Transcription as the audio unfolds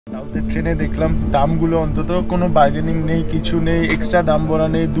সাউথের ট্রেনে দেখলাম দামগুলো অন্তত কোনো বার্গেনিং নেই, কিছু নেই, এক্সট্রা দাম বলা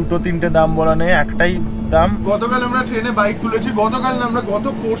নেই, দুটো তিনটে দাম বলা নেই, একটাই দাম। গতকাল আমরা ট্রেনে বাইক তুলেছি, গতকাল না আমরা গত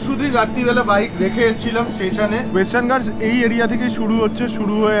পরশু দিন রাত্রিবেলা বাইক রেখে এসেছিলাম স্টেশনে। ওয়েস্টার্ন ঘাটস এই এরিয়া থেকে শুরু হচ্ছে,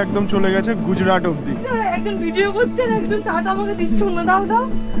 শুরু হয়ে একদম চলে গেছে গুজরাট অবধি। একজন ভিডিও করছেন, একজন চাটা আমাকে দিচ্ছ না, দাও দাও।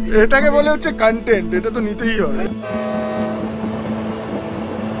 এটাকে বলে হচ্ছে কন্টেন্ট, এটা তো নিতেই হবে।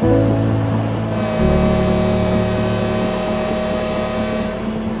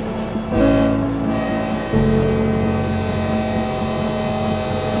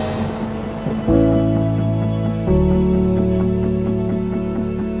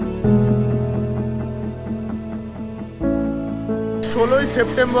 16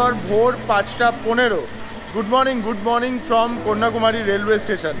 সেপ্টেম্বর ভোর 5:15। Good morning from Kanyakumari railway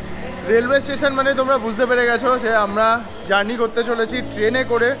station. Railway station মানে তোমরা বুঝতে পেরে গেছো যে আমরা জার্নি করতে চলেছি ট্রেনে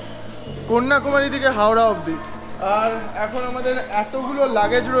করে কন্যাকুমারী থেকে হাওড়া অবধি। আর এখন আমাদের এতগুলো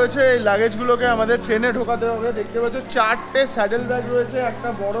লাগেজ রয়েছে, এই লাগেজগুলোকে আমাদের ট্রেনে ঢোকাতে হবে। দেখতে পাচ্ছ 4টে স্যাডেল ব্যাগ রয়েছে, একটা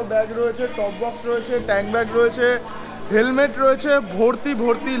বড় ব্যাগ রয়েছে, টপ বক্স রয়েছে, ট্যাঙ্ক ব্যাগ রয়েছে, হেলমেট রয়েছে,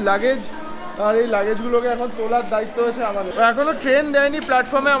 ভর্তি লাগেজ। আর এই লাগেজগুলোকে এখন তোলার দায়িত্ব হয়েছে আমাদের। এখনও ট্রেন দেয়নি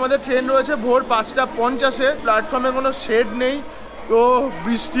প্ল্যাটফর্মে, আমাদের ট্রেন রয়েছে ভোর 5:50। প্ল্যাটফর্মে কোনো শেড নেই, তো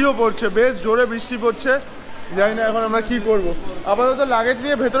বৃষ্টিও পড়ছে, বেশ জোরে বৃষ্টি পড়ছে। জানি না এখন আমরা কি করব। আপাতত লাগেজ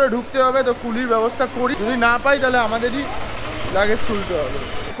নিয়ে ভেতরে ঢুকতে হবে, তো কুলির ব্যবস্থা করি, যদি না পাই তাহলে আমাদেরই লাগেজ তুলতে হবে।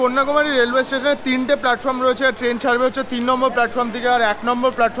 কন্যাকুমারী রেলওয়ে স্টেশনে 3টে প্ল্যাটফর্ম রয়েছে, ট্রেন ছাড়বে হচ্ছে 3 নম্বর প্ল্যাটফর্ম থেকে। আর 1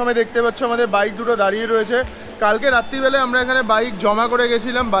 নম্বর প্ল্যাটফর্মে দেখতে পাচ্ছ আমাদের বাইক দুটো দাঁড়িয়ে রয়েছে। কালকে রাত্রিবেলায় আমরা এখানে বাইক জমা করে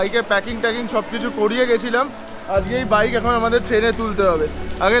গেছিলাম, বাইকের প্যাকিং সব কিছু করিয়ে গেছিলাম। আজকে এই বাইক এখন আমাদের ট্রেনে তুলতে হবে।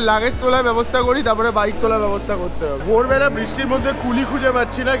 আগে লাগেজ তোলার ব্যবস্থা করি, তারপরে বাইক তোলার ব্যবস্থা করতে হবে। ভোরবেলা বৃষ্টির মধ্যে কুলি খুঁজে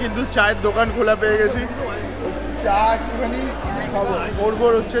পাচ্ছি না, কিন্তু চায়ের দোকান খোলা পেয়ে গেছি। চা একটুখানি খাবো,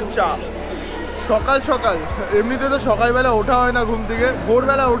 ভোর হচ্ছে চা। সকাল এমনিতে তো সকালবেলা ওঠা হয় না ঘুম থেকে,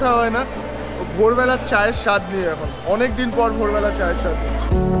 ভোরবেলা ওঠা হয় না, ভোরবেলার চায়ের স্বাদ নিয়ে এখন অনেক দিন পর ভোরবেলা চায়ের স্বাদ নিচ্ছি।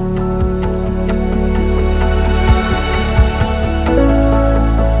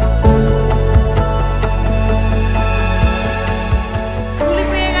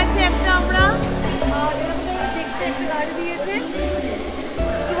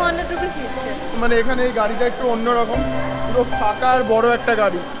 মানে এখানে এই গাড়িটা একটু অন্যরকম, পুরো ফাঁকা আর বড় একটা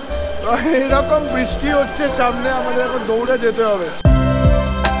গাড়ি। এরকম বৃষ্টি হচ্ছে সামনে, আমাদের এখন দৌড়ে যেতে হবে।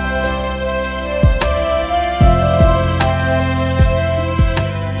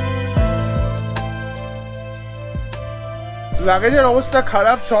 লাগেজের অবস্থা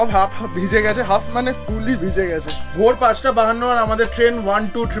খারাপ, সব হাফ ভিজে গেছে, হাফ মানে ফুলই ভিজে গেছে। ভোর 5:52 আর আমাদের train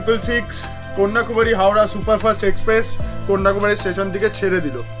 12666 Kanyakumari Howrah superfast express Kanyakumari station থেকে ছেড়ে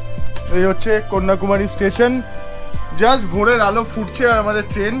দিল। এই হচ্ছে কন্যাকুমারী স্টেশন, জাস্ট ভোরের আলো ফুটছে আর আমাদের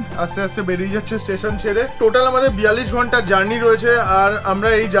ট্রেন আস্তে আস্তে বেরিয়ে যাচ্ছে স্টেশন ছেড়ে। টোটাল আমাদের 42 ঘন্টার জার্নি রয়েছে, আর আমরা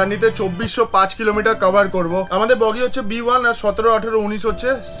এই জার্নিতে 2405 কিলোমিটার কভার করব। আমাদের বগি হচ্ছে B1 আর 17, 18, 19 হচ্ছে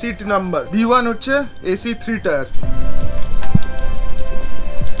সিট নাম্বার। B1 হচ্ছে AC 3 টায়ার।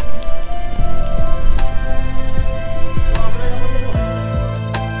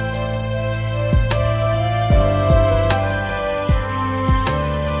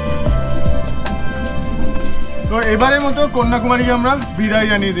 তো এবারের মতো কন্যাকুমারীকে আমরা বিদায়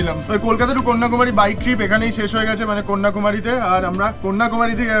জানিয়ে দিলাম। তো Kolkata two Kanyakumari bike trip এখানেই শেষ হয়ে গেছে, মানে কন্যাকুমারীতে। আর আমরা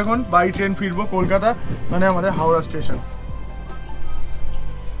কন্যাকুমারী থেকে এখন বাই ট্রেন ফিরবো কলকাতা, মানে আমাদের হাওড়া স্টেশন।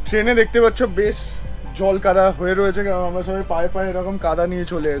 ট্রেনে দেখতে পাচ্ছ বেশ জল কাদা হয়ে রয়েছে, কারণ আমরা সবাই পায়ে এরকম কাদা নিয়ে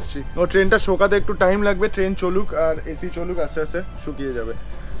চলে এসেছি। তো ট্রেনটা শোকাতে একটু টাইম লাগবে, ট্রেন চলুক আর এসি চলুক, আস্তে আস্তে শুকিয়ে যাবে।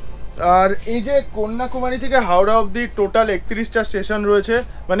 আর এই যে কন্যাকুমারী থেকে হাওড়া অবধি টোটাল 31টা স্টেশন রয়েছে,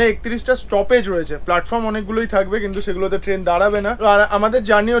 মানে 31টা স্টপেজ রয়েছে। প্ল্যাটফর্ম অনেকগুলোই থাকবে, কিন্তু সেগুলোতে ট্রেন দাঁড়াবে না। আর আমাদের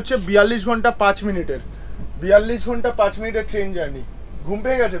জার্নি হচ্ছে 42 ঘন্টা 5 মিনিটের। 42 ঘন্টা 5 মিনিটের ট্রেন জার্নি। ঘুম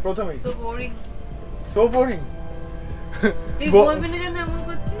পেয়ে গেছে প্রথমেই। So boring. তুই বলবি না যেন এমন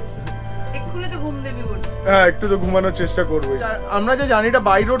করছিস, এক্ষুনি তো ঘুম দেবি বল। হ্যাঁ, একটু তো ঘুমানোর চেষ্টা করবো। আমরা যে জার্নিটা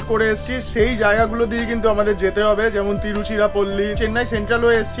বাই রোড করে এসেছি সেই জায়গাগুলো দিয়ে কিন্তু আমাদের যেতে হবে, যেমন তিরুচিরাপল্লী, চেন্নাই সেন্ট্রাল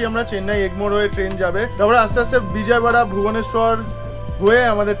হয়ে এসেছি আমরা, চেন্নাই এগমোর হয়ে ট্রেন যাবে, তারপরে আস্তে আস্তে বিজয়বাড়া, ভুবনেশ্বর হয়ে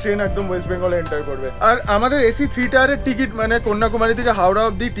আমাদের ট্রেন একদম ওয়েস্ট বেঙ্গলে এন্টার করবে। আর আমাদের AC 3 টায়ারের টিকিট, মানে কন্যাকুমারী থেকে হাওড়া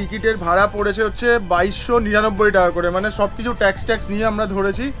অবধি টিকিটের ভাড়া পড়েছে হচ্ছে 2299 টাকা করে, মানে সবকিছু ট্যাক্স নিয়ে আমরা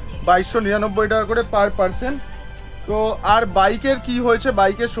ধরেছি 2299 টাকা করে পার পার্সন। তো আর বাইকের কি হয়েছে,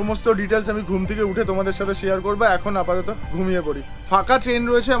 বাইকের সমস্ত ডিটেলস আমি ঘুম থেকে উঠে তোমাদের সাথে শেয়ার করবো। এখন আপাতত ঘুমিয়ে পড়ি। ফাঁকা ট্রেন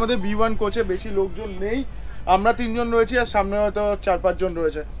রয়েছে আমাদের B1 কোচে, বেশি লোকজন নেই, আমরা 3 জন রয়েছি, আর সামনে হয়তো 4-5 জন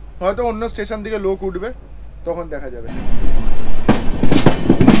রয়েছে, হয়তো অন্য স্টেশন থেকে লোক উঠবে, তখন দেখা যাবে।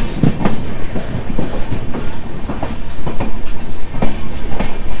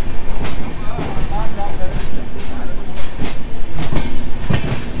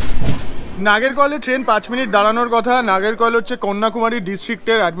 নাগেরকলে ট্রেন 5 মিনিট দাঁড়ানোর কথা। নাগেরকল হচ্ছে কন্যাকুমারী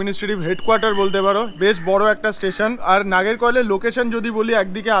ডিস্ট্রিক্টের অ্যাডমিনিস্ট্রেটিভ হেডকোয়ার্টার বলতে পারো, বেশ বড় একটা স্টেশন। আর নাগেরকলের লোকেশন যদি বলি,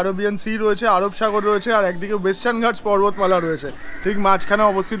 একদিকে আরবিয়ান সি রয়েছে, আরব সাগর রয়েছে, আর একদিকে ওয়েস্টার্ন ঘাটস পর্বতমালা রয়েছে। ঠিক মাঝখানে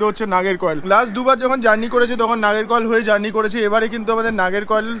অবস্থিত হচ্ছে নাগেরকল। লাস্ট দুবার যখন জার্নি করেছি তখন নাগেরকল হয়ে জার্নি করেছি, এবারে কিন্তু আমাদের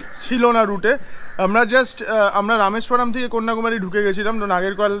নাগেরকল ছিল না রুটে। আমরা রামেশ্বরম থেকে কন্যাকুমারী ঢুকে গেছিলাম, তো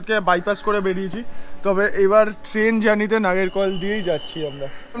নাগেরকলকে বাইপাস করে বেরিয়েছি। তবে এবার ট্রেন জার্নিতে নাগেরকল দিয়েই যাচ্ছি আমরা।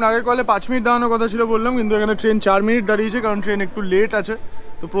 নাগেরকলে 5 মিনিট দাঁড়ানোর কথা ছিল বললাম, কিন্তু এখানে ট্রেন 4 মিনিট দাঁড়িয়েছে, কারণ ট্রেন একটু লেট আছে।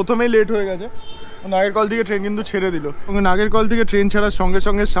 তো প্রথমেই লেট হয়ে গেছে, নাগেরকল থেকে ট্রেন কিন্তু ছেড়ে দিল। নাগেরকল থেকে ট্রেন ছাড়ার সঙ্গে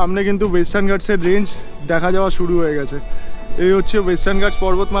সঙ্গে সামনে কিন্তু ওয়েস্টার্ন ঘাটসের রেঞ্জ দেখা যাওয়া শুরু হয়ে গেছে। এই হচ্ছে ওয়েস্টার্ন ঘাটস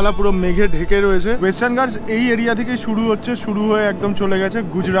পর্বতমালা, পুরো মেঘে ঢেকে রয়েছে। ওয়েস্টার্ন ঘাটস এই এরিয়া থেকেই শুরু হচ্ছে, শুরু হয়ে একদম চলে গেছে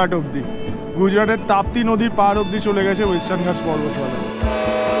গুজরাট অবধি। গুজরাটের তাপ্তি নদীর পার অবধি চলে গেছে ওয়েস্টার্ন ঘাটস পর্বতমালা।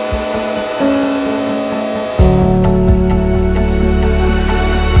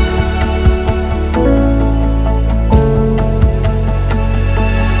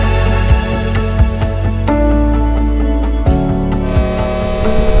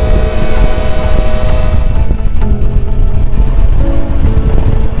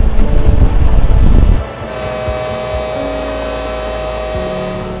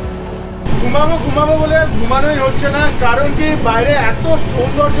 ঘুমাবো বলে ঘুমানোই হচ্ছে না, কারণ কি বাইরে এত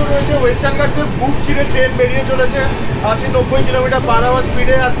সৌন্দর্য রয়েছে। ওয়েস্টার্ন ঘাটসের বুক চিরে ট্রেন বেরিয়ে চলেছে 80-90 কিলোমিটার পার আওয়ার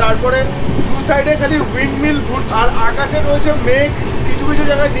স্পিডে, আর তারপরে দু সাইডে খালি উইন্ডমিল ঘুরছে, আর আকাশে রয়েছে মেঘ, কিছু কিছু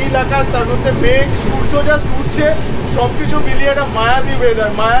জায়গায় নীল আকাশ, তার মধ্যে মেঘ, সূর্য জাস্ট উঠছে। সব কিছু মিলিয়ে একটা মায়াবী ওয়েদার,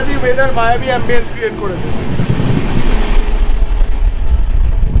 মায়াবী অ্যাম্বিয়েন্স ক্রিয়েট করেছে।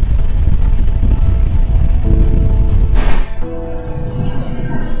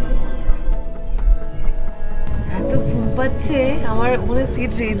 আমার ওখানে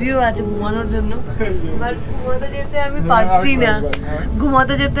সিট রেডিও আছে ঘুমানোর জন্য, বাট ঘুমাতে যেতে আমি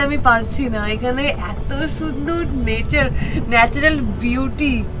পারছি না। এখানে এত সুন্দর ন্যাচারাল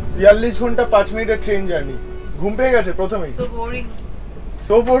বিউটি। 42 ঘন্টা 5 মিনিটের ট্রেন জার্নি, ঘুম পেয়ে গেছে প্রথমেই।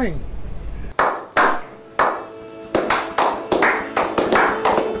 So boring.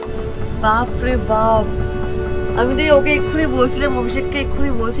 বাপ রে বাপ, আমি তো ওকে এক্ষুনি বলছিলাম, অভিষেককে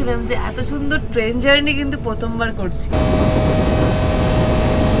এক্ষুনি বলছিলাম যে এত সুন্দর ট্রেন জার্নি কিন্তু প্রথমবার করছি।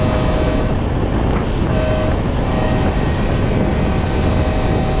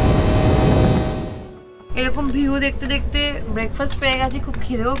 এরকম ভিউ দেখতে দেখতে ব্রেকফাস্ট পেয়ে গেছি, খুব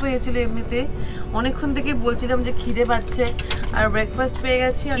খিদেও পেয়েছিল। এমনিতে অনেকক্ষণ থেকে বলছিলাম যে খিদে পাচ্ছে, আর ব্রেকফাস্ট পেয়ে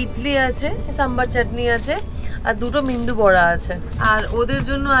গেছি। ইডলি আছে, সাম্বার চাটনি আছে, আর দুটো মিন্দু বড়া আছে, আর ওদের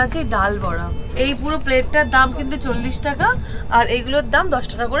জন্য আছে ডাল বড়া। এই পুরো প্লেটটার দাম কিন্তু 40 টাকা, আর এগুলোর দাম 10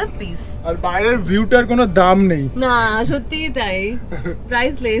 টাকা করে পিস। আর বাইরের ভিউটার কোনো দাম নেই। না সত্যিই তাই,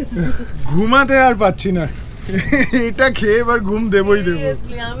 প্রাইসলেস। ঘুমাতে আর পাচ্ছি না, এটা খেয়ে এবার ঘুম দেবই দেবো।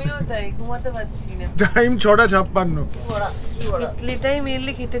 আমিও তাই, ঘুমাতে পারছি না। টাইম 6:56। ইডলিটাই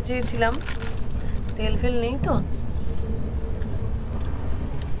মেনলি খেতে চেয়েছিলাম, তেল ফেল নেই তো।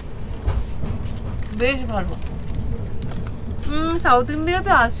 বেশ ভালো। সাউথ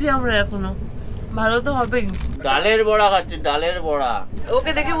ইন্ডিয়াতে আছি আমরা এখনো, ভালো তো হবেই। ডালের বড়া খাচ্ছে, ডালের বড়া।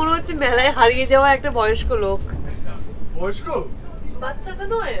 ওকে দেখে মনে হচ্ছে মেলায় হারিয়ে যাওয়া একটা বয়স্ক লোক। বয়স্ক? বাচ্চা তো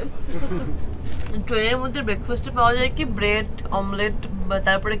নয়। ট্রেনের মধ্যে ব্রেকফাস্টে পাওয়া যায় কি ব্রেড অমলেট,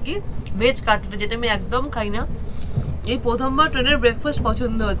 তারপরে কি ভেজ কাটলেট, যেটা আমি একদম খাই না। এই প্রথমবার ট্রেনের ব্রেকফাস্ট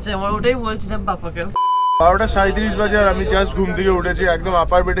পছন্দ হচ্ছে আমার, ওটাই বলছিলাম পাপাকে। 12:37 বাজে, আর আমি জাস্ট ঘুম থেকে উঠেছি, একদম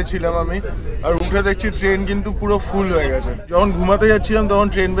আপার বেডে ছিলাম আমি। আর উঠে দেখছি ট্রেন কিন্তু পুরো ফুল হয়ে গেছে। যখন ঘুমাতে যাচ্ছিলাম তখন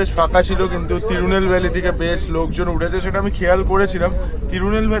ট্রেন বেশ ফাঁকা ছিল, কিন্তু তিরুনেলভ্যালি থেকে বেশ লোকজন উঠেছে, সেটা আমি খেয়াল করেছিলাম।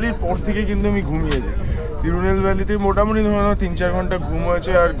 তিরুনেলভ্যালির পর থেকে কিন্তু আমি ঘুমিয়েছি। তিরুনেলভ্যালিতে মোটামুটি ধরে নাও 3-4 ঘন্টা ঘুম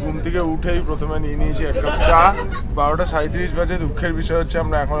হয়েছে। আর ঘুম থেকে উঠেই প্রথমে নিয়ে নিয়েছি এক কাপ চা। 12:37 বাজে। দুঃখের বিষয় হচ্ছে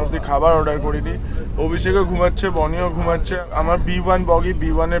আমরা এখন অবধি খাবার অর্ডার করিনি। অভিষেকও ঘুমাচ্ছে, বনিও ঘুমাচ্ছে। আমার B1 বগি,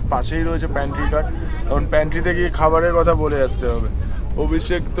 B1-এর পাশেই রয়েছে প্যান্ট্রি কার, কারণ প্যান্ট্রিতে গিয়ে খাবারের কথা বলে আসতে হবে।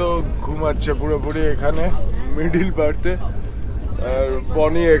 অভিষেক তো ঘুমাচ্ছে পুরোপুরি এখানে মিডিল বার্থে, আর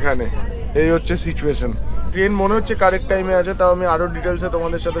বনি এখানে। এই হচ্ছে সিচুয়েশন। ট্রেন মনে হচ্ছে কারেক্ট টাইমে আছে, তাও আমি আরও ডিটেলসে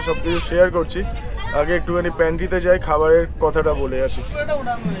তোমাদের সাথে সব কিছু শেয়ার করছি। আগে একটুখানি প্যান্ট্রিতে যাই, খাবারের কথাটা বলে আসি।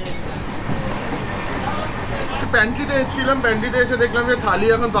 প্যান্ট্রিতে এসেছিলাম, প্যান্ট্রিতে এসে দেখলাম যে থালি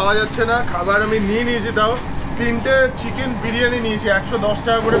এখন পাওয়া যাচ্ছে না। খাবার আমি নিয়ে নিয়েছি, তাও 3টে চিকেন বিরিয়ানি নিয়েছি, 110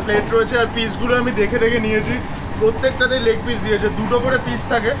 টাকা করে প্লেট রয়েছে। আর পিসগুলো আমি দেখে দেখে নিয়েছি, প্রত্যেকটাতেই লেগ পিস দিয়েছে। 2টো করে পিস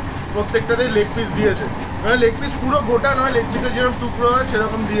থাকে, প্রত্যেকটাতেই লেগ পিস দিয়েছে। মানে লেগ পিস পুরো গোটা নয়, লেগ পিসের যেরকম টুকরো হয়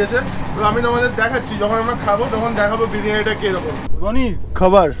সেরকম দিয়েছে। তো আমি তোমাদের দেখাচ্ছি, যখন আমরা খাবো তখন দেখাবো বিরিয়ানিটা কীরকম। বনি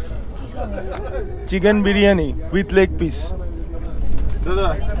খাবার chicken biryani with leg piece. দাদা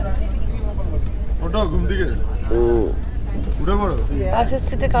ওটা ঘুম থেকে উঠে পড়ো। পাশের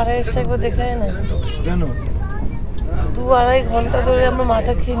সিটে কারা এসে একবার দেখে না কেন? 2-2.5 ঘন্টা ধরে আমরা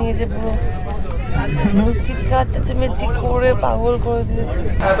মাথা খেয়ে নিয়েছে পুরো, চিৎকার চেঁচামেচি করে পাগল করে দিয়েছে।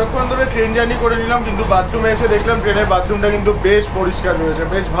 এতক্ষণ ধরে ট্রেন জার্নি করে নিলাম, কিন্তু বাথরুমে এসে দেখলাম ট্রেনের বাথরুমটা কিন্তু বেশ পরিষ্কার রয়েছে,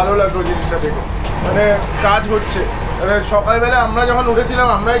 বেশ ভালো লাগলো জিনিসটা দেখে। মানে কাজ হচ্ছে। মানে সকালবেলা আমরা যখন উঠেছিলাম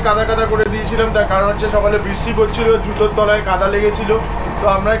আমরাই কাদা কাদা করে দিয়েছিলাম, তার কারণ হচ্ছে সকালে বৃষ্টি পড়ছিল, জুতোর তলায় কাদা লেগেছিল, তো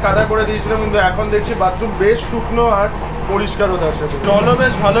আমরাই কাদা করে দিয়েছিলাম। কিন্তু এখন দেখছি বাথরুম বেশ শুকনো আর পরিষ্কারও, তার সাথে জলও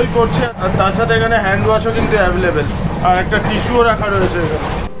বেশ ভালোই করছে, আর তার সাথে এখানে হ্যান্ড ওয়াশও কিন্তু অ্যাভেলেবেল, আর একটা টিস্যুও রাখা রয়েছে এখানে।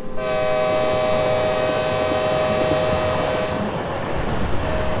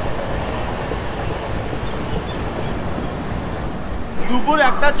 দুপুর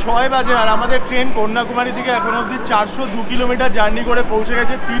 1:06 বাজে, আর আমাদের ট্রেন কন্যাকুমারী থেকে এখন অবধি 402 কিলোমিটার জার্নি করে পৌঁছে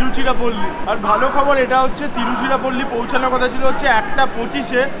গেছে তিরুচিরাপল্লী। আর ভালো খবর এটা হচ্ছে, তিরুচিরাপল্লী পৌঁছানোর কথা ছিল হচ্ছে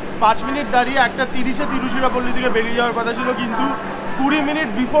 1:25-এ, 5 মিনিট দাঁড়িয়ে 1:30-এ তিরুচিরাপল্লী থেকে বেরিয়ে যাওয়ার কথা ছিল, কিন্তু 20 মিনিট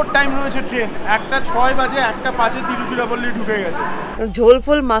বিফোর টাইম রয়েছে ট্রেন। 1:06 বাজে, 1:05-এ তিরুচিরাপল্লী ঢুকে গেছে। ঝোল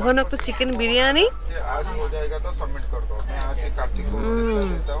ফোল মাখানো একটা চিকেন বিরিয়ানি,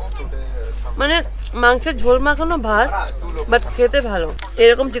 মানে মাংসের ঝোল মাখানো ভাত, বাট খেতে ভালো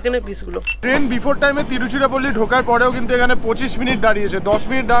এরকম চিকেনের পিসগুলো। ট্রেন বিফোর টাইমে তিরুচিরাপল্লী ঢোকার পরেও কিন্তু এখানে 25 মিনিট দাঁড়িয়েছে। 10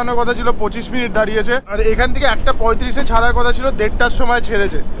 মিনিট দাঁড়ানোর কথা ছিল, 25 মিনিট দাঁড়িয়েছে। আর এখান থেকে 1:35-এ ছাড়ার কথা ছিল, 1:30টার সময়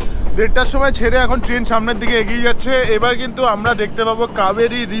ছেড়েছে। 1:30টার সময় ছেড়ে এখন ট্রেন সামনের দিকে এগিয়ে যাচ্ছে। এবার কিন্তু আমরা দেখতে পাবো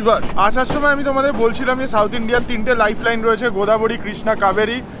কাবেরী রিভার। আসার সময় আমি তোমাদের বলছিলাম যে সাউথ ইন্ডিয়ার 3টে লাইফ লাইন রয়েছে, গোদাবরী, কৃষ্ণা,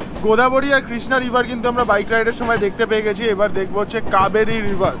 কাবেরী। গোদাবরী আর কৃষ্ণা রিভার কিন্তু আমরা বাইক রাইডের সময় দেখতে পেয়ে গেছি। এবার দেখবো হচ্ছে কাবেরী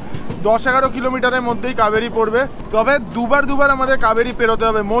রিভার। 10-11 কিলোমিটারের মধ্যেই কাবেরী পড়বে, তবে দুবার আমাদের কাবেরী পেরোতে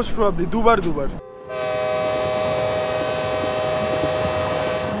হবে, মোস্ট প্রবাবলি দুবার।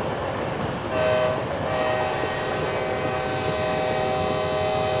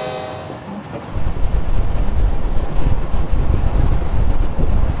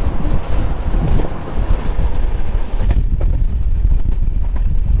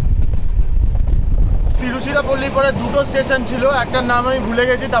 তিরুচিরাপল্লির পরে 2টো স্টেশন ছিল, একটার নাম আমি ভুলে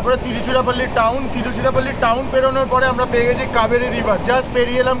গেছি। তারপরে তিরুচিরাপল্লী টাউন। তিরুচিরাপল্লী টাউন পেরোনোর পরে আমরা পেয়ে গেছি কাবেরী রিভার। জাস্ট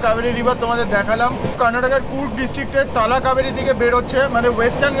পেরিয়ে এলাম কাবেরী রিভার, তোমাদের দেখালাম। কর্ণাটকের কুর্গ ডিস্ট্রিক্টের তালাকাবেরী থেকে বেরোচ্ছে, মানে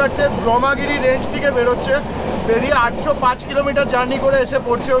ওয়েস্টার্ন ঘাটসের ব্রহ্মাগিরি রেঞ্জ থেকে বেরোচ্ছে। বেরিয়ে 805 কিলোমিটার জার্নি করে এসে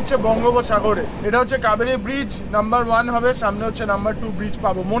পড়ছে হচ্ছে বঙ্গোপসাগরে। এটা হচ্ছে কাবেরী ব্রিজ নাম্বার 1 হবে, সামনে হচ্ছে নাম্বার 2 ব্রিজ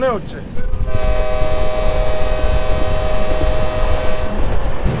পাবো মনে হচ্ছে।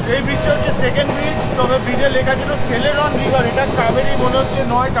 এই ব্রিজটা হচ্ছে সেকেন্ড ব্রিজ, তবে ব্রিজে লেখা ছিল সেলেরন রিভার। এটা কাবেরী মনে হচ্ছে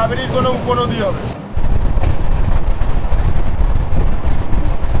নয়, কাবেরীর কোনো উপনদী হবে।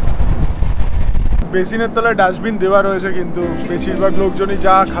 বেসিনের তলায় ডাস্টবিন দেওয়া রয়েছে, কিন্তু বেশিরভাগ লোকজনই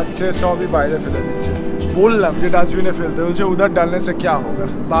যা খাচ্ছে সবই বাইরে ফেলে দিচ্ছে। বললাম যে ডাস্টবিনে ফেলতে, বলছে উধার ডালনে সে क्या होगा,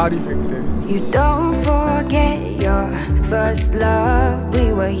 बाहर ही फेंकते। You don't forget your first love. We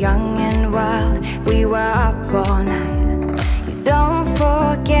were young and wild, we were up all night. You don't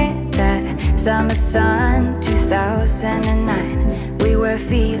forget that summer sun 2009. We were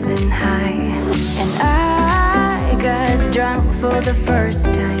feeling high, and I got drunk for the first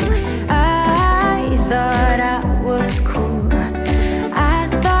time. I thought I was cool, I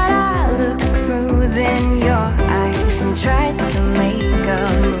thought I looked smooth in your eyes, and tried to make a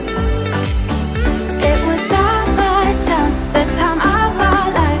move. It was summertime, the time of our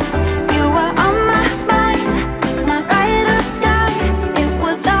lives. You were on my mind, my ride or die. It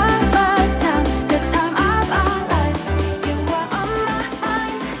was summertime, the time of our lives. You were on my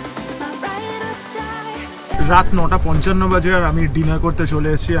mind, my ride or die. রাত 9:55 বাজে, আর আমি dinner করতে চলে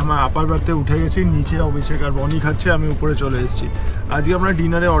এসেছি। আমার আপার বাড়িতে উঠে গেছি, নিচে অভিষেক আর বনি খাচ্ছে, আমি উপরে চলে এসেছি। আজকে আমরা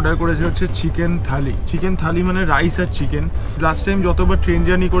ডিনারে অর্ডার করেছি হচ্ছে চিকেন থালি। চিকেন থালি মানে রাইস আর চিকেন। লাস্ট টাইম যতবার ট্রেন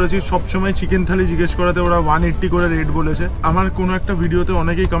জার্নি করেছি সবসময় চিকেন থালি জিজ্ঞেস করাতে ওরা 180 করে রেট বলেছে। আমার কোনো একটা ভিডিওতে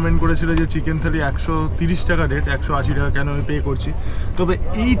অনেকেই কমেন্ট করেছিল যে চিকেন থালি 130 টাকা রেট, 180 টাকা কেন আমি পে করছি। তবে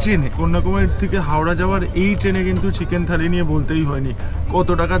এই ট্রেনে কন্যাকুমারী থেকে হাওড়া যাওয়ার এই ট্রেনে কিন্তু চিকেন থালি নিয়ে বলতেই হয়নি, কত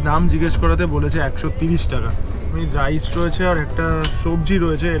টাকা দাম জিজ্ঞেস করাতে বলেছে 130 টাকা। আমি রাইস রয়েছে আর একটা সবজি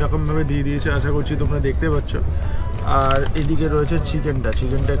রয়েছে, এরকমভাবে দিয়ে দিয়েছে, আশা করছি তোমরা দেখতে পাচ্ছ। আর এদিকে রয়েছে চিকেনটা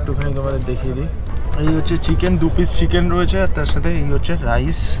একটুখানি তোমাদের দেখিয়ে দিই। এই হচ্ছে চিকেন, 2 পিস চিকেন রয়েছে, আর তার সাথে এই হচ্ছে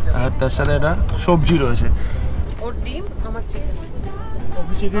রাইস, আর তার সাথে একটা সবজি রয়েছে। ওর ডিম, আমার চিকেন।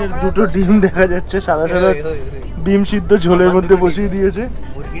 অভিষেকের 2টো ডিম দেখা যাচ্ছে, সাদা ডিম সিদ্ধ ঝোলের মধ্যে বসিয়ে দিয়েছে,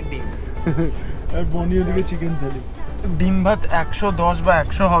 মুরগির ডিম। আর বনি ওদিকে চিকেন থালি। ডিম ভাত 110 বা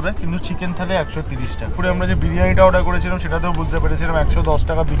 100 হবে, কিন্তু চিকেন থালি 130 টাকা। পরে আমরা যে বিরিয়ানিটা অর্ডার করেছিলাম সেটাতেও বুঝতে পেরেছিলাম 110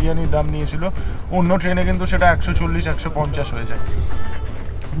 টাকা বিরিয়ানির দাম নিয়েছিল। অন্য ট্রেনে কিন্তু সেটা 140-150 হয়ে যায়।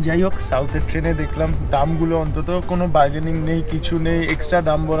 যাই হোক, সাউথের ট্রেনে দেখলাম দামগুলো অন্তত কোনো বার্গেনিং নেই, কিছু নেই, এক্সট্রা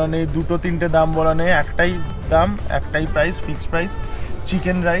দাম বলা নেই, দুটো তিনটে দাম বলা নেই, একটাই দাম, একটাই price, fixed price.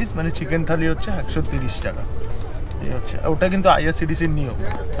 Chicken rice মানে চিকেন থালি হচ্ছে 130 টাকা, এই হচ্ছে। ওটা কিন্তু আইআরসিটিসির নিয়ম,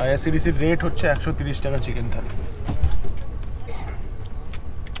 আইআরসিটিসির রেট হচ্ছে 130 টাকা চিকেন থালি।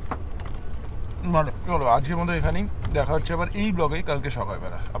 মানে চলো আজকের মতো এখানেই, দেখা হচ্ছে আবার এই ব্লগেই কালকে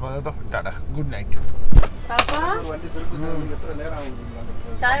সকালবেলা। আপাতত টাটা, গুড নাইট।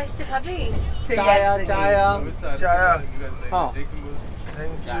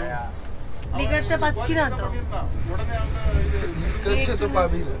 লিকারটা পাচ্ছি না তো।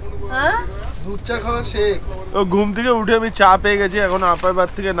 ঘুম থেকে উঠে আমি চা পেয়ে গেছি, এখন আপার বার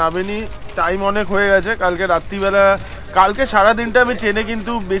থেকে নামেনি, টাইম অনেক হয়ে গেছে। কালকে রাত্রিবেলা, কালকে সারাদিনটা আমি ট্রেনে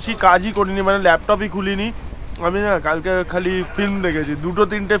কিন্তু বেশি কাজই করিনি, মানে ল্যাপটপই খুলিনি আমি না। কালকে খালি ফিল্ম দেখেছি, দুটো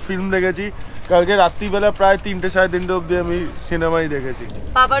তিনটে ফিল্ম দেখেছি কালকে রাত্রিবেলা, প্রায় 3টে সাড়ে 3টে অবধি আমি সিনেমাই দেখেছি।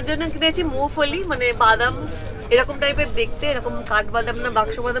 বাবার জন্য কিনেছি মুফলি, মানে বাদাম এরকম টাইপের দেখতে, এরকম কাঠ বাদাম না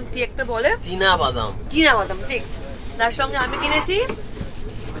বাক্স বাদাম কি একটা বলে, চীনা বাদাম, চীনা বাদাম ঠিক। তার সঙ্গে আমি কিনেছি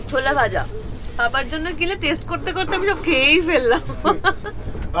ছোলা ভাজা। বাবার জন্য কিনে টেস্ট করতে করতে আমি সব খেয়েই ফেললাম।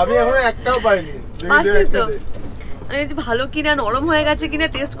 আমি এখনো একটাও পাইনি। পাসনি তো? আমি যে ভালো কিনা নরম হয়ে গেছে কিনা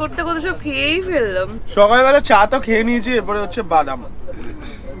টেস্ট করতে করতে সব খেয়েই ফেললাম। সকালবেলা চা তো খেয়ে নিয়েছি, এরপরে হচ্ছে বাদাম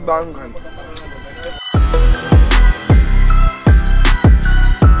খাই।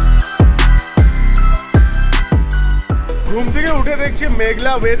 ঘুম থেকে উঠে দেখছি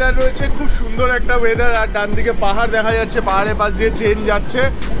মেঘলা ওয়েদার রয়েছে, খুব সুন্দর একটা ওয়েদার, আর ডান দিকে পাহাড় দেখা যাচ্ছে, পাহাড়ের পাশ দিয়ে ট্রেন যাচ্ছে,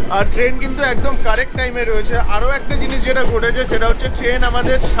 আর ট্রেন কিন্তু একদম কারেক্ট টাইমে রয়েছে। আরও একটা জিনিস যেটা ঘটেছে সেটা হচ্ছে ট্রেন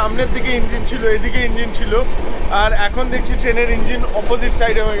আমাদের সামনের দিকে ইঞ্জিন ছিল, এদিকে ইঞ্জিন ছিল, আর এখন দেখছি ট্রেনের ইঞ্জিন অপোজিট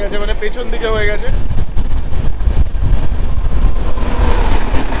সাইডে হয়ে গেছে, মানে পেছন দিকে হয়ে গেছে।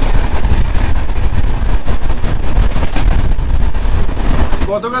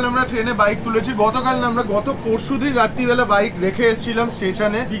 গতকাল আমরা ট্রেনে বাইক তুলেছি, গত পরশুদিন রাত্রিবেলা বাইক রেখে এসেছিলাম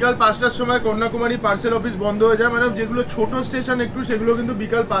স্টেশনে। বিকাল 5টার সময় কন্যাকুমারী পার্সেল অফিস বন্ধ হয়ে যায়, মানে যেগুলো ছোট স্টেশন একটু, সেগুলো কিন্তু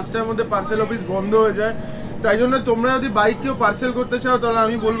বিকাল 5টার মধ্যে পার্সেল অফিস বন্ধ হয়ে যায়। তাই জন্য তোমরা যদি বাইক কেউ পার্সেল করতে চাও তাহলে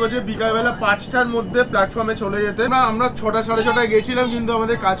আমি বলবো যে বিকালবেলা 5টার মধ্যে প্ল্যাটফর্মে চলে যেতে। আমরা 6টা সাড়ে 6টায় গেছিলাম, কিন্তু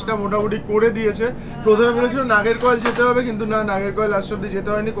আমাদের কাজটা মোটামুটি করে দিয়েছে। প্রথমে বলেছিল নাগেরকয়েল যেতে হবে, কিন্তু না, নাগেরকয়েল লাস্ট অব্দি যেতে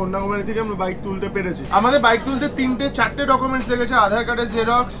হয়নি, কন্যাকুমারী থেকে আমরা বাইক তুলতে পেরেছি। আমাদের বাইক তুলতে 3-4টে ডকুমেন্টস লেগেছে, আধার কার্ডের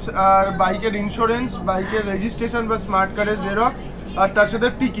জেরক্স, আর বাইকের ইন্স্যুরেন্স, বাইকের রেজিস্ট্রেশন বা স্মার্ট কার্ডের জেরক্স, আর তার সাথে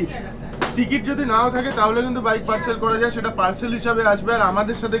টিকিট যদি নাও থাকে তাহলে কিন্তু বাইক পার্সেল করা যায়, সেটা পার্সেল হিসাবে আসবে। আর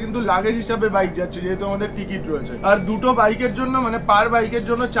আমাদের সাথে কিন্তু লাগেজ হিসাবে বাইক যাচ্ছে, যেহেতু আমাদের টিকিট রয়েছে। আর দুটো বাইকের জন্য, মানে পার বাইকের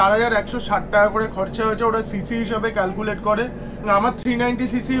জন্য 4160 টাকা করে খরচা হয়েছে, ওরা সিসি হিসাবে ক্যালকুলেট করে। আমার 390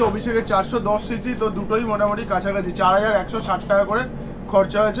 সিসি, অভিষেকের 410 সিসি, তো দুটোই মোটামুটি কাছাকাছি 4160 টাকা করে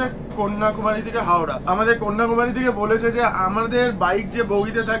খরচা হয়েছে কন্যাকুমারী থেকে হাওড়া। আমাদের কন্যাকুমারী থেকে বলেছে যে আমাদের বাইক যে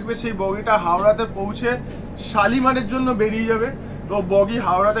বগিতে থাকবে সেই বগিটা হাওড়াতে পৌঁছে শালিমারের জন্য বেরিয়ে যাবে, তো বগি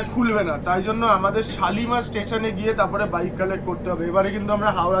হাওড়াতে খুলবে না, তাই জন্য আমাদের শালিমার স্টেশনে গিয়ে তারপরে বাইক কালেক্ট করতে হবে। এবারে কিন্তু আমরা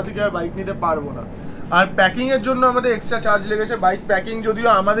হাওড়া থেকে আর বাইক নিতে পারবো না। আর প্যাকিংয়ের জন্য আমাদের এক্সট্রা চার্জ লেগেছে। বাইক প্যাকিং যদিও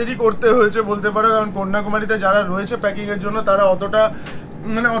আমাদেরই করতে হয়েছে বলতে পারো, কারণ কন্যাকুমারীতে যারা রয়েছে প্যাকিংয়ের জন্য তারা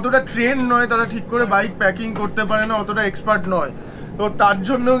অতটা ট্রেন নয়, তারা ঠিক করে বাইক প্যাকিং করতে পারে না, অতটা এক্সপার্ট নয়। তো তার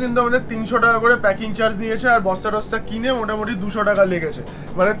জন্যও কিন্তু আমাদের 300 টাকা করে প্যাকিং চার্জ দিয়েছে, আর বস্তা টস্তা কিনে মোটামুটি 200 টাকা লেগেছে।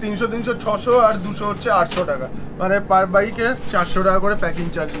 মানে 300 600 আর 200 হচ্ছে 800 টাকা, মানে পার বাইকে 400 টাকা করে প্যাকিং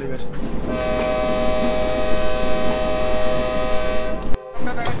চার্জ লেগেছে।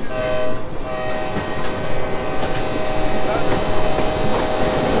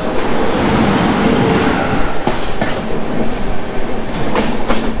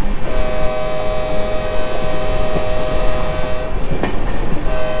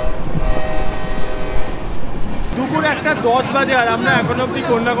 দুপুর 1:10 বাজে, আর আমরা এখন অবধি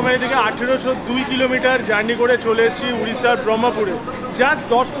কন্যাকুমারী থেকে 1802 কিলোমিটার জার্নি করে চলে এসেছি উড়িষ্যার ব্রহ্মপুরে। জাস্ট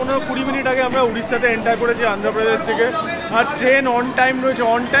 10-15-20 মিনিট আগে আমরা উড়িষ্যাতে এন্টার করেছি অন্ধ্রপ্রদেশ থেকে। আর ট্রেন অন টাইম রয়েছে,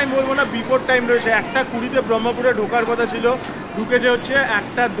 অন টাইম বলবো না, বিফোর টাইম রয়েছে। 1:20-তে ব্রহ্মপুরে ঢোকার কথা ছিল, ঢুকেছে হচ্ছে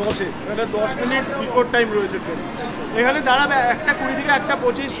 1:10-এ, মানে 10 মিনিট বিফোর টাইম রয়েছে ট্রেন। এখানে দাঁড়াবে 1:20 থেকে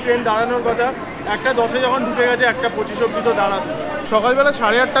 1:25 ট্রেন দাঁড়ানোর কথা, 1:10-এ যখন ঢুকে গেছে 1:25 অবধি তো দাঁড়াবে। সকালবেলা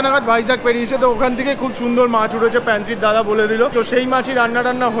 8:30 নাগাদ ভাইজাগ পেরিয়েছে, তো ওখান থেকে খুব সুন্দর মাছ উঠেছে, প্যান্ট্রির দাদা বলে দিল, তো সেই মাছই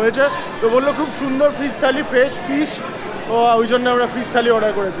রান্না হয়েছে। তো বললো খুব সুন্দর ফিশ থালি, ফ্রেশ ফিশ, ও ওই জন্য আমরা ফিশ থালি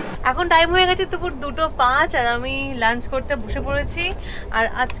অর্ডার করেছি। এখন টাইম হয়ে গেছে দুপুর 2:05, আর আমি লাঞ্চ করতে বসে পড়েছি। আর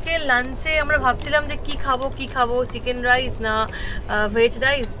আজকে লাঞ্চে আমরা ভাবছিলাম যে কি খাবো, চিকেন রাইস না ভেজ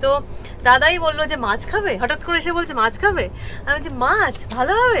রাইস। তো দাদাই বললো যে মাছ খাবে, হঠাৎ করে এসে বলছে মাছ খাবে। আমি বলছি মাছ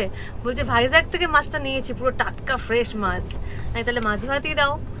ভালো হবে, বলছে ভাইজ্যাগ থেকে মাছটা নিয়েছি, পুরো টাটকা ফ্রেশ মাছ। আমি তাহলে মাছ ভাতই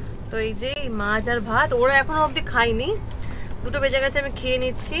দাও। তো এই যে মাছ আর ভাত, ওরা এখনো অবধি খায়নি, 2টো বেজে গেছে, আমি খেয়ে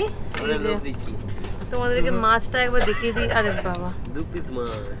নিচ্ছি। তোমাদেরকে মাছটা একবার দেখিয়ে দিই। আরে বাবা,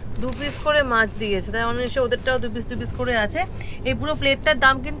 2 পিস করে মাছ দিয়েছে, তাই অনেক ওদেরটাও 2 পিস করে আছে। এই পুরো প্লেটটার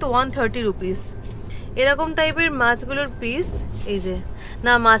দাম কিন্তু 130 রুপিস। এরকম টাইপের মাছগুলোর পিস। এই যে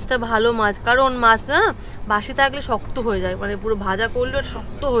না, মাছটা ভালো মাছ, কারণ মাছ না বাসি থাকলে শক্ত হয়ে যায়, মানে পুরো ভাজা করলে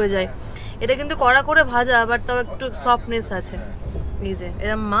শক্ত হয়ে যায়। এটা কিন্তু কড়া করে ভাজা, আবার তাও একটু সফটনেস আছে। এই যে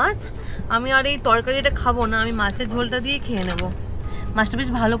এরকম মাছ। আমি আর এই তরকারিটা খাবো না, আমি মাছের ঝোলটা দিয়ে খেয়ে নেব। মাছটা বেশ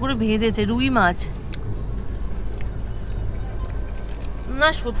ভালো করে ভেজেছে, রুই মাছ না,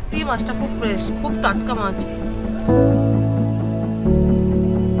 সত্যি মাছটা খুব ফ্রেশ, খুব টাটকা মাছ।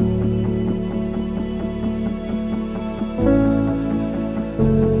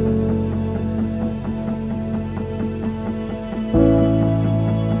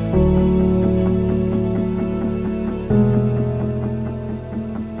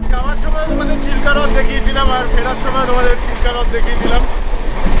 যাওয়ার সময় তোমাদের চিল্কা হ্রদ দেখিয়েছিলাম, আর ফেরার সময় তোমাদের চিল্কা হ্রদ দেখিয়ে দিলাম।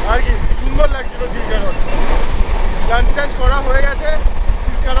 আর কি সুন্দর লাগছিল চিল্কা হ্রদ। লাঞ্চ টাঞ্চ করা হয়ে গেছে,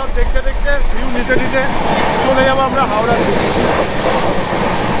 চিল্কা হ্রদ দেখতে দেখতে ভিউ নিতে নিতে চলে যাবো আমরা হাওড়ার দিকে।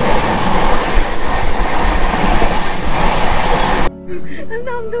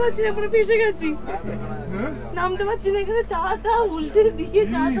 নামতে পারছি না, পুরো ফেসে গেছি। নামতে পারছি না, এখানে চাটা উল্টে দিয়ে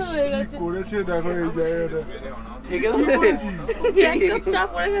চাটা হয়ে গেছে। করেছে দেখো এই জায়গাটা, চা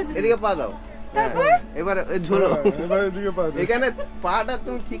পড়ে গেছে। এদিকে পা দাও, এবার ঝোলো, এবার এদিকে পা দাও। এখানে পাটা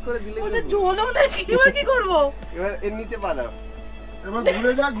তুমি ঠিক করে দিলে ওটা ঝোলো না, এবার কি করবো? এবার এর নিচে পা দাও, এবার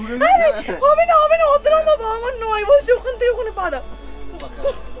ঘুরে যা, ঘুরে যা। হবে না, হবে না, ওতে না বাবা, আমার নয় বলছে, ওখান থেকে ওখানে পা দাও।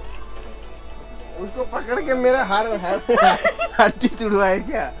 उसको पकड़ के मेरा हड्डी तुड़वाए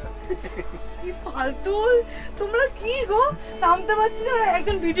क्या? কি ফালতু তোমরা, কি গো নামতে পারছি না,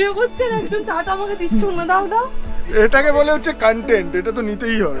 একজন ভিডিও করছে আর একজন চাটা আমাকে দিচ্ছ না। দাও দাও, এটাকে বলে হচ্ছে কন্টেন্ট, এটা তো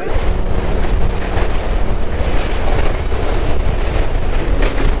নিতেই হবে।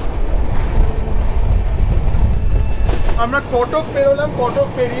 আমরা কটক পেরোলাম, কটক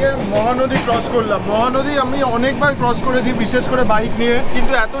পেরিয়ে মহানদী ক্রস করলাম। মহানদী আমি অনেকবার ক্রস করেছি, বিশেষ করে বাইক নিয়ে,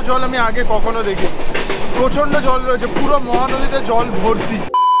 কিন্তু এত জল আমি আগে কখনো দেখিনি। প্রচন্ড জল রয়েছে, পুরো মহানদীতে জল ভর্তি।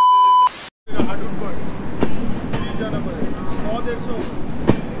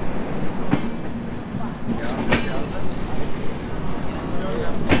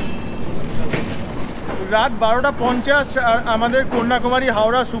 রাত 12:50 আর আমাদের কন্যাকুমারী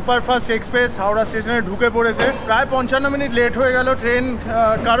হাওড়া সুপারফাস্ট এক্সপ্রেস হাওড়া স্টেশনে ঢুকে পড়েছে। প্রায় 55 মিনিট লেট হয়ে গেল ট্রেন,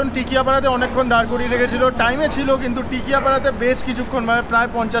 কারণ টিকিয়াপাড়াতে অনেকক্ষণ দাঁড় করিয়ে রেখেছিল। টাইমে ছিল, কিন্তু টিকিয়াপাড়াতে বেশ কিছুক্ষণ, মানে প্রায়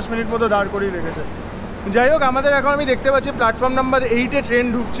 50 মিনিট মতো দাঁড় করিয়ে রেখেছে। যাই হোক, আমাদের এখন আমি দেখতে পাচ্ছি প্ল্যাটফর্ম নাম্বার 8-এ ট্রেন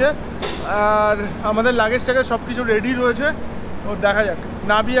ঢুকছে, আর আমাদের লাগেজটাকে সব কিছু রেডি রয়েছে। ও দেখা যাক,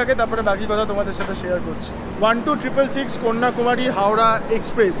 নাবি আগে, তারপরে বাকি কথা তোমাদের সাথে শেয়ার করছি। 12666 কন্যাকুমারী হাওড়া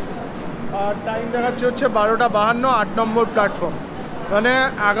এক্সপ্রেস, আর টাইম দেখাচ্ছে হচ্ছে 12:52, 8 নম্বর প্ল্যাটফর্ম। মানে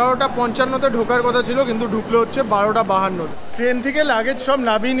 11:55-তে ঢোকার কথা ছিল, কিন্তু ঢুকলো হচ্ছে 12:52। ট্রেন থেকে লাগেজ সব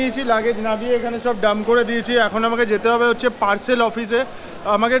নামিয়ে নিয়েছি, লাগেজ নামিয়ে এখানে সব ডাম্প করে দিয়েছি। এখন আমাকে যেতে হবে হচ্ছে পার্সেল অফিসে।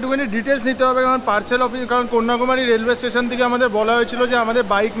 আমাকে একটুখানি ডিটেলস নিতে হবে, কারণ পার্সেল অফিস, কারণ কন্যাকুমারী রেলওয়ে স্টেশন থেকে আমাদের বলা হয়েছিল যে আমাদের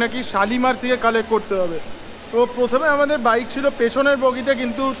বাইক নাকি শালিমার থেকে কালেক্ট করতে হবে। তো প্রথমে আমাদের বাইক ছিল পেছনের বগিতে,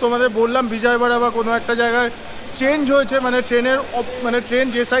 কিন্তু তোমাদের বললাম বিজয়বাড়া বা কোনো একটা জায়গায় চেঞ্জ হয়েছে, মানে ট্রেন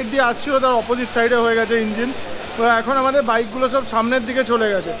যে সাইড দিয়ে আসছিল তার অপোজিট সাইডে হয়ে গেছে ইঞ্জিন। তো এখন আমাদের বাইকগুলো সব সামনের দিকে চলে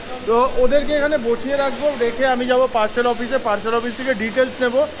গেছে। তো ওদেরকে এখানে বসিয়ে রাখবো, রেখে আমি যাব পার্সেল অফিসে। পার্সেল অফিস থেকে ডিটেলস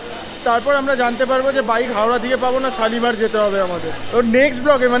নেব, তারপর আমরা জানতে পারবো যে বাইক হাওড়া দিয়ে পাবো না শালিমার যেতে হবে আমাদের। তো নেক্সট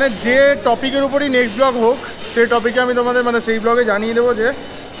ব্লগে, মানে যে টপিকের উপরই নেক্সট ব্লগ হোক, সেই টপিকে আমি তোমাদের সেই ব্লগে জানিয়ে দেবো যে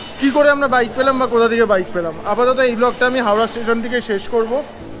কী করে আমরা বাইক পেলাম বা কোথা থেকে বাইক পেলাম। আপাতত এই ব্লগটা আমি হাওড়া স্টেশন থেকে শেষ করব।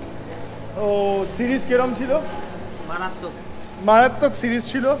 ও সিরিজ কিরম ছিল? মারাত্মক সিরিজ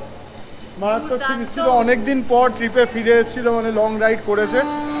ছিল, অনেকদিন পর ট্রিপে ফিরে এসেছিল, মানে লং রাইড করেছে।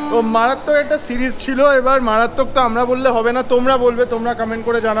 তো মারাত্মক একটা সিরিজ ছিল। এবার মারাত্মক তো আমরা বললে হবে না, তোমরা বলবে, তোমরা কমেন্ট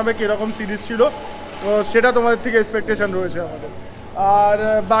করে জানাবে কীরকম সিরিজ ছিল। তো সেটা তোমাদের থেকে এক্সপেকটেশন রয়েছে আমাদের। আর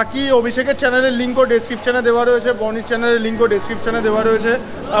বাকি অভিষেকের চ্যানেলের লিঙ্কও ডেসক্রিপশানে দেওয়া রয়েছে, বনির চ্যানেলের লিঙ্কও ডেসক্রিপশানে দেওয়া রয়েছে।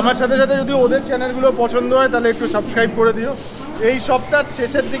 আমার সাথে সাথে যদি ওদের চ্যানেলগুলো পছন্দ হয় তাহলে একটু সাবস্ক্রাইব করে দিও। এই সপ্তাহের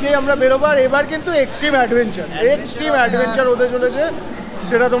শেষের দিকেই আমরা বেরোবো, আর এবার কিন্তু এক্সট্রিম অ্যাডভেঞ্চার হতে চলেছে,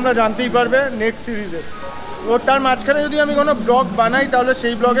 সেটা তোমরা জানতেই পারবে নেক্সট সিরিজে। ও তার মাঝখানে যদি আমি কোনো ব্লগ বানাই, তাহলে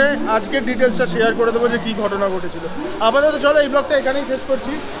সেই ব্লগে আজকের ডিটেলসটা শেয়ার করে দেবো যে কী ঘটনা ঘটেছিল। আপাতত চলো এই ব্লগটা এখানেই শেষ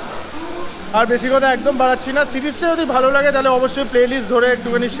করছি, আর বেশি কথা একদম বাড়াচ্ছি না। সিরিজটা যদি ভালো লাগে তাহলে অবশ্যই প্লেলিস্ট ধরে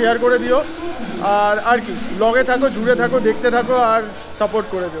একটুখানি শেয়ার করে দিও। আর কি, ব্লগে থাকো, জুড়ে থাকো, দেখতে থাকো, আর সাপোর্ট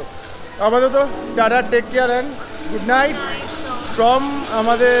করে দিও। আপাতত tata, take care and good night from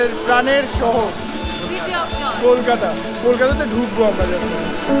আমাদের প্রাণের শহর কলকাতাতে ঢুকবো আমরা।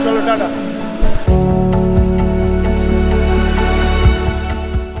 চলো টাটা।